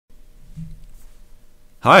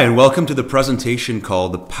Hi, and welcome to the presentation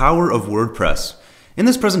called The Power of WordPress. In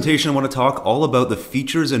this presentation, I want to talk all about the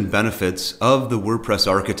features and benefits of the WordPress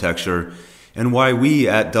architecture and why we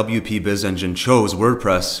at WP BizEngine chose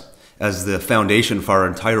WordPress as the foundation for our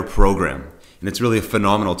entire program. And it's really a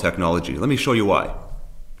phenomenal technology. Let me show you why.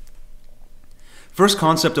 First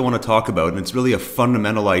concept I want to talk about, and it's really a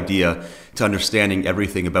fundamental idea to understanding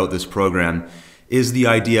everything about this program, is the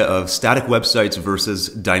idea of static websites versus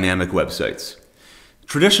dynamic websites.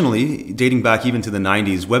 Traditionally, dating back even to the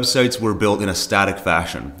 90s, websites were built in a static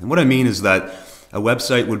fashion. And what I mean is that a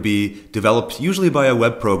website would be developed usually by a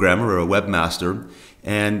web programmer or a webmaster,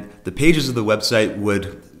 and the pages of the website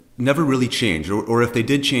would never really change, or if they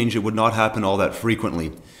did change, it would not happen all that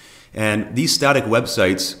frequently. And these static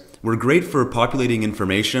websites were great for populating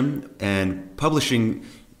information and publishing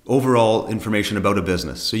overall information about a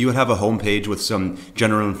business. So you would have a homepage with some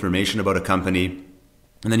general information about a company,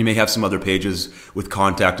 and then you may have some other pages with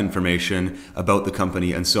contact information about the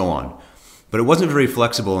company and so on. But it wasn't very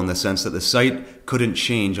flexible in the sense that the site couldn't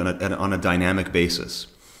change on a dynamic basis.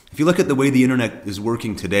 If you look at the way the internet is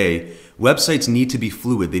working today, websites need to be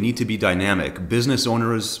fluid, they need to be dynamic. Business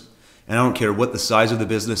owners, and I don't care what the size of the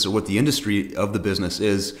business or what the industry of the business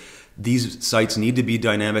is, these sites need to be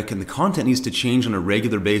dynamic and the content needs to change on a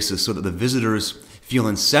regular basis so that the visitors feel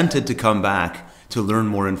incented to come back to learn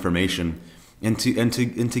more information and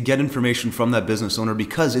to get information from that business owner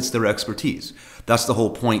because it's their expertise. That's the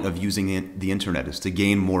whole point of using the internet, is to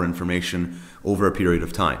gain more information over a period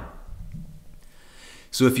of time.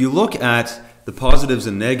 So if you look at the positives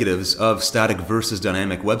and negatives of static versus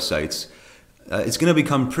dynamic websites, it's going to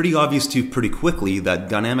become pretty obvious to you pretty quickly that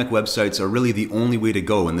dynamic websites are really the only way to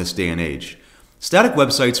go in this day and age. Static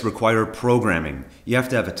websites require programming. You have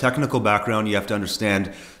to have a technical background, you have to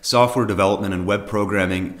understand software development and web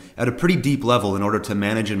programming at a pretty deep level in order to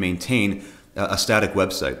manage and maintain a static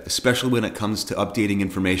website, especially when it comes to updating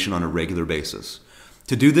information on a regular basis.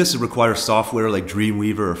 To do this, it requires software like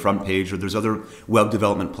Dreamweaver or FrontPage, or there's other web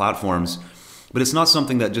development platforms, but it's not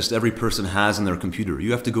something that just every person has in their computer.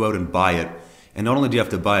 You have to go out and buy it, and not only do you have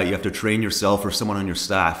to buy it, you have to train yourself or someone on your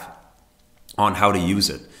staff on how to use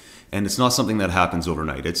it. And it's not something that happens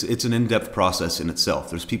overnight. It's an in-depth process in itself.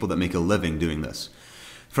 There's people that make a living doing this.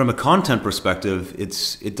 From a content perspective,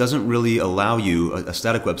 it doesn't really allow you, a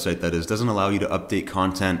static website that is, doesn't allow you to update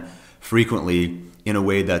content frequently in a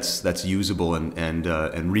way that's usable and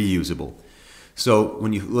reusable. So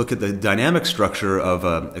when you look at the dynamic structure of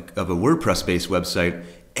a WordPress-based website,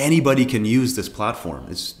 anybody can use this platform.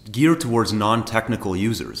 It's geared towards non-technical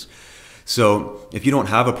users. So if you don't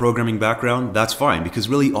have a programming background, that's fine, because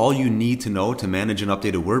really all you need to know to manage and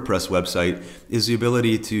update a WordPress website is the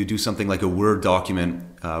ability to do something like a Word document,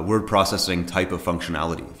 word processing type of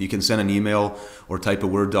functionality. If you can send an email or type a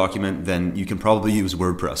Word document, then you can probably use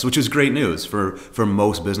WordPress, which is great news for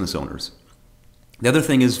most business owners. The other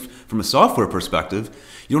thing is, from a software perspective,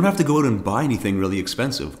 you don't have to go out and buy anything really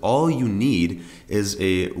expensive. All you need is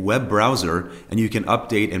a web browser, and you can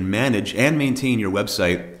update and manage and maintain your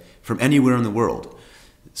website from anywhere in the world.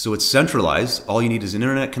 So it's centralized. All you need is an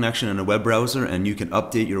internet connection and a web browser, and you can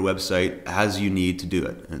update your website as you need to do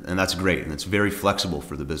it. And that's great, and it's very flexible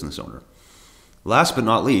for the business owner. Last but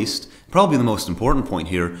not least, probably the most important point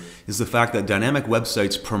here, is the fact that dynamic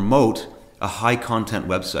websites promote a high content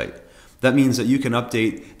website. That means that you can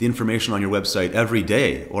update the information on your website every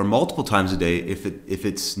day or multiple times a day if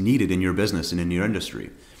it's needed in your business and in your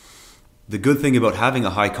industry. The good thing about having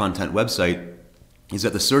a high content website is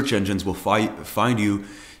that the search engines will find you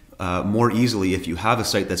more easily if you have a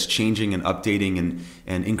site that's changing and updating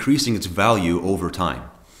and increasing its value over time.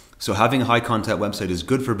 So having a high content website is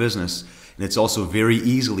good for business, and it's also very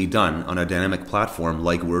easily done on a dynamic platform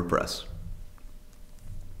like WordPress.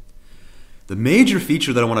 The major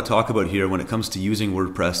feature that I want to talk about here when it comes to using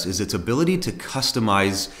WordPress is its ability to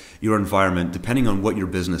customize your environment depending on what your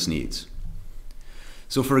business needs.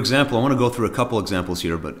 So for example, I want to go through a couple examples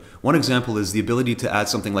here, but one example is the ability to add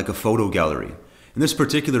something like a photo gallery. In this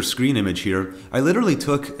particular screen image here, I literally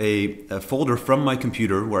took a folder from my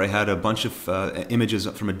computer where I had a bunch of images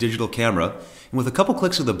from a digital camera, and with a couple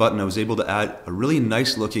clicks of the button I was able to add a really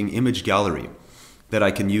nice looking image gallery that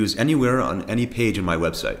I can use anywhere on any page in my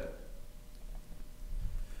website.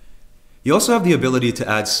 You also have the ability to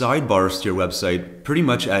add sidebars to your website pretty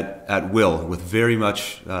much at will with very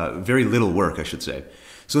little work, I should say.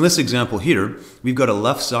 So in this example here, we've got a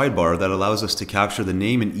left sidebar that allows us to capture the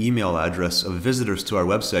name and email address of visitors to our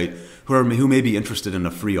website who may be interested in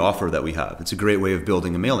a free offer that we have. It's a great way of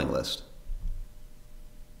building a mailing list.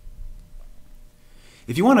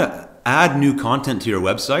 If you want to add new content to your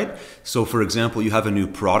website, so for example, you have a new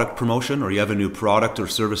product promotion or you have a new product or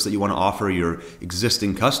service that you want to offer your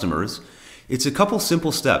existing customers, it's a couple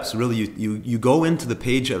simple steps. Really, you go into the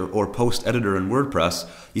page or post editor in WordPress,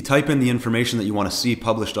 you type in the information that you want to see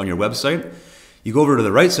published on your website, you go over to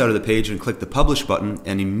the right side of the page and click the publish button,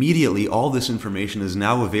 and immediately all this information is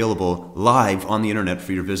now available live on the internet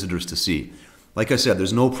for your visitors to see. Like I said,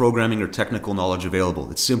 there's no programming or technical knowledge available.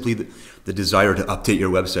 It's simply the desire to update your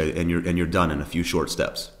website, and you're done in a few short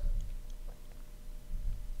steps.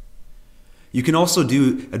 You can also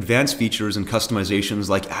do advanced features and customizations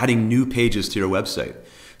like adding new pages to your website.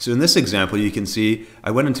 So in this example, you can see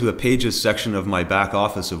I went into a pages section of my back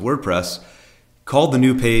office of WordPress, called the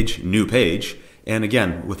new page, and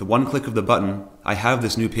again, with one click of the button, I have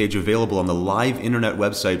this new page available on the live internet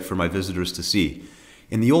website for my visitors to see.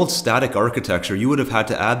 In the old static architecture, you would have had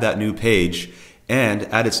to add that new page and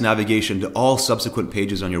add its navigation to all subsequent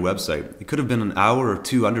pages on your website. It could have been an hour or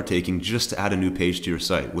two undertaking just to add a new page to your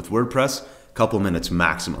site. With WordPress, a couple minutes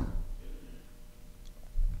maximum.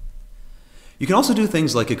 You can also do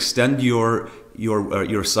things like extend your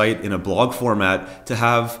site in a blog format to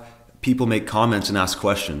have people make comments and ask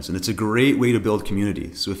questions, and it's a great way to build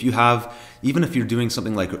community. So if you have, even if you're doing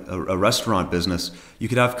something like a restaurant business, you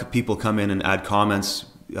could have people come in and add comments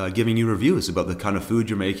giving you reviews about the kind of food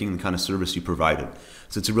you're making and the kind of service you provided.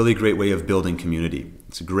 So it's a really great way of building community.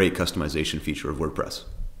 It's a great customization feature of WordPress.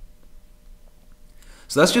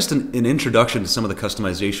 So that's just an introduction to some of the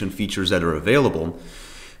customization features that are available.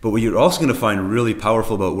 But what you're also going to find really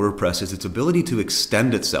powerful about WordPress is its ability to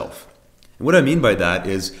extend itself. And what I mean by that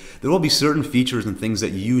is there will be certain features and things that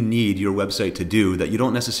you need your website to do that you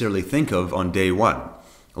don't necessarily think of on day one.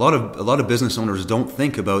 A lot of business owners don't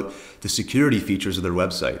think about the security features of their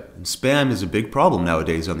website. And spam is a big problem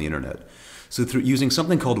nowadays on the internet. So through using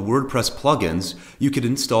something called WordPress plugins, you could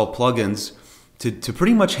install plugins to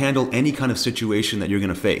pretty much handle any kind of situation that you're going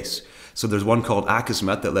to face. So there's one called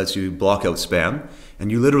Akismet that lets you block out spam,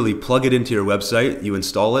 and you literally plug it into your website, you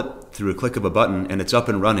install it through a click of a button, and it's up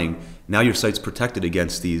and running. Now your site's protected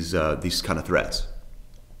against these kind of threats.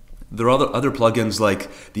 There are other plugins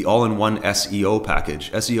like the all-in-one SEO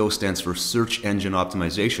package. SEO stands for Search Engine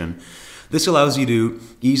Optimization. This allows you to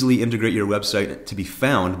easily integrate your website to be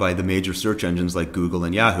found by the major search engines like Google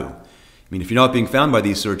and Yahoo. I mean, if you're not being found by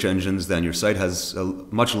these search engines, then your site has a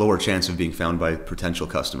much lower chance of being found by potential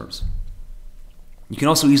customers. You can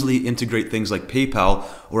also easily integrate things like PayPal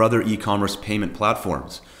or other e-commerce payment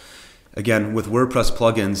platforms. Again, with WordPress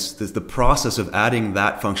plugins, the process of adding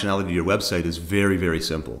that functionality to your website is very, very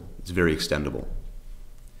simple. It's very extendable.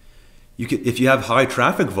 If you have high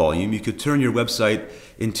traffic volume, you could turn your website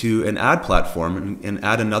into an ad platform and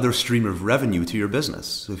add another stream of revenue to your business.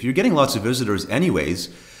 So if you're getting lots of visitors anyways,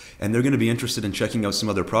 and they're going to be interested in checking out some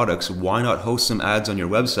other products, why not host some ads on your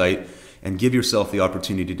website and give yourself the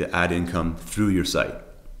opportunity to add income through your site?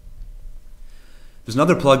 There's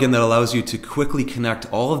another plugin that allows you to quickly connect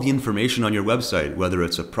all of the information on your website, whether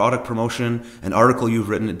it's a product promotion, an article you've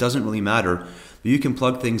written, it doesn't really matter. But you can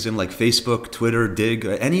plug things in like Facebook, Twitter, Dig,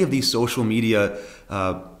 any of these social media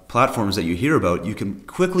platforms that you hear about. You can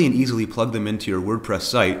quickly and easily plug them into your WordPress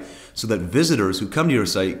site so that visitors who come to your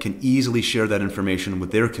site can easily share that information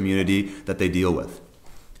with their community that they deal with.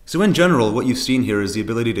 So in general, what you've seen here is the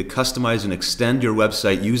ability to customize and extend your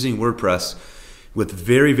website using WordPress with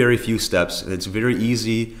very, very few steps, and it's very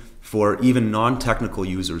easy for even non-technical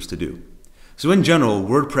users to do. So in general,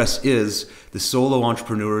 WordPress is the solo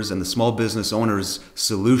entrepreneurs and the small business owners'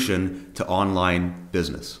 solution to online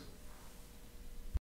business.